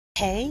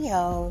Hey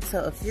y'all,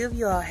 so a few of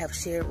y'all have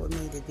shared with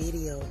me the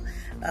video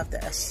of the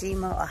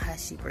Eshima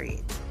Ohashi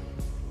bridge.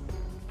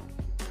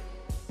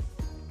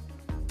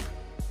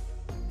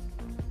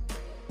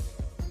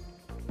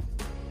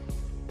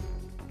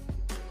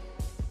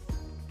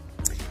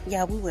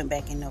 Yeah, we went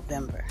back in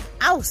November.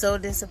 I was so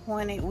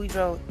disappointed. We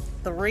drove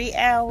 3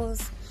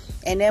 hours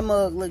and that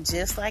mug looked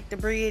just like the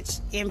bridge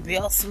in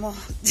Bessemer.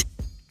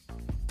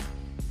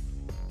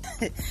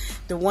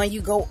 The one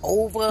you go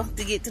over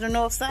to get to the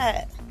north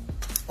side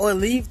or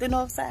leave the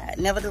north side.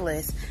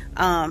 Nevertheless,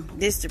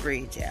 this is the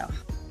bridge, y'all.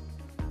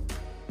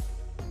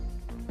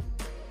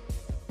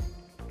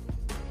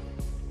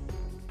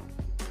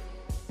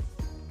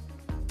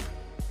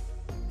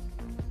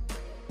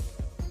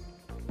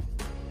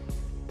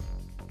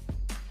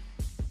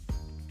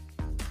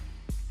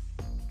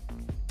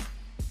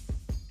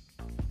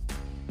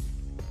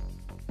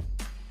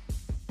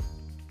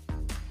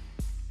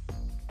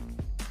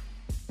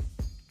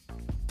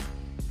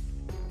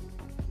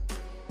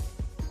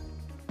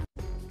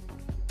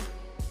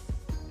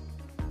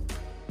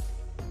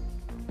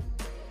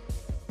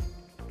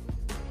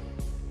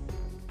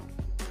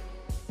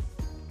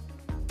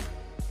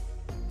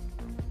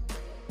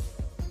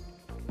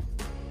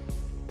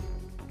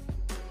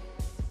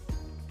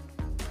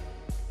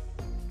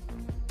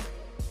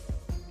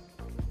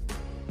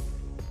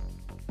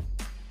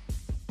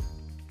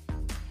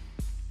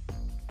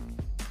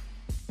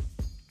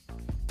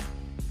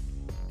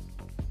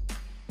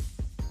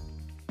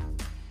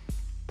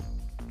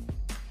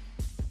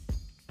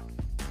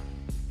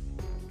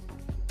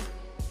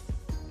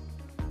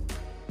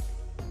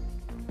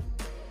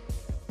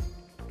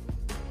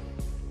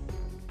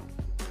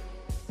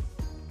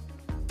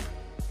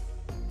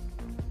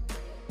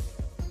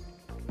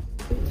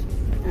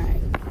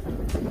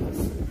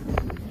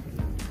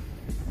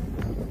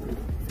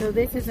 So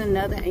this is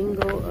another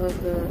angle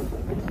of the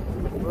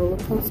roller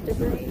coaster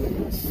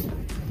bridge.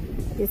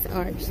 This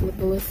arch look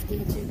a little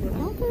sketchy, but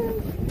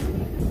okay.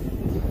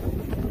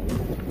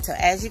 So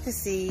as you can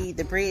see,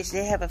 the bridge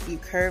did have a few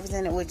curves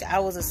in it, which I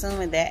was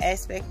assuming that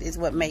aspect is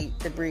what made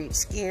the bridge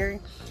scary.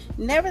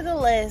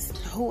 Nevertheless,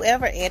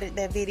 whoever edited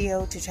that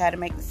video to try to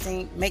make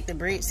the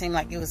bridge seem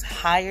like it was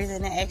higher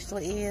than it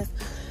actually is,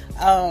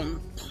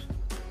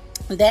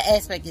 that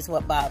aspect is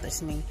what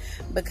bothers me,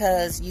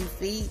 because you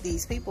feed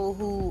these people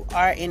who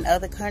are in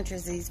other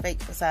countries these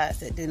fake facades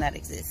that do not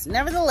exist.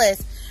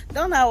 Nevertheless,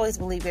 don't always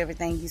believe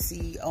everything you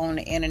see on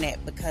the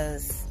internet,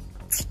 because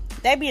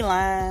they be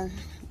lying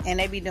and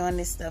they be doing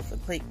this stuff for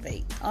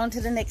clickbait. On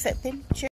to the next picture.